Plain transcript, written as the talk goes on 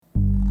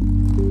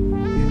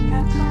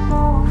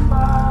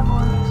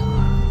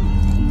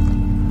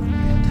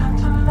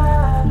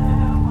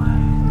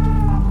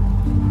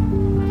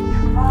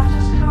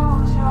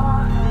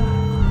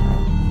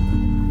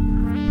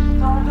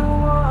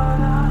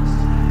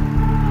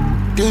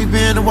Deep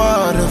in the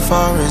water,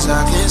 far as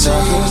I can see.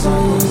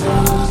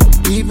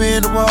 Deep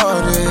in the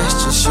water,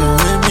 it's just you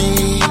and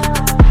me.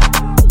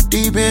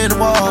 Deep in the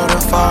water,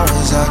 far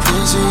as I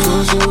can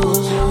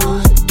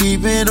see.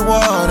 Deep in the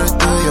water,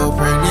 through your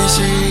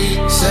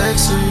pregnancy.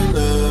 Sexy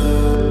love.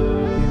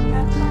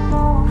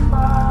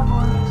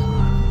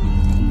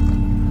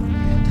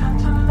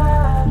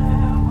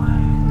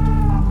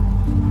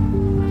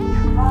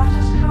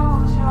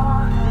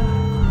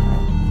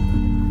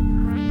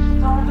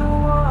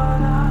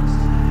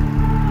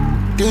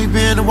 Deep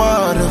in the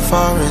water,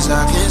 far as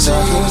I can see.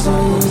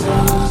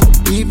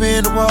 Deep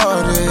in the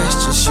water,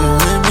 it's just you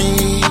and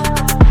me.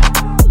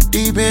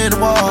 Deep in the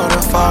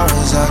water, far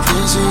as I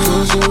can see.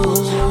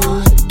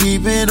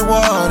 Deep in the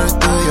water,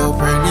 through your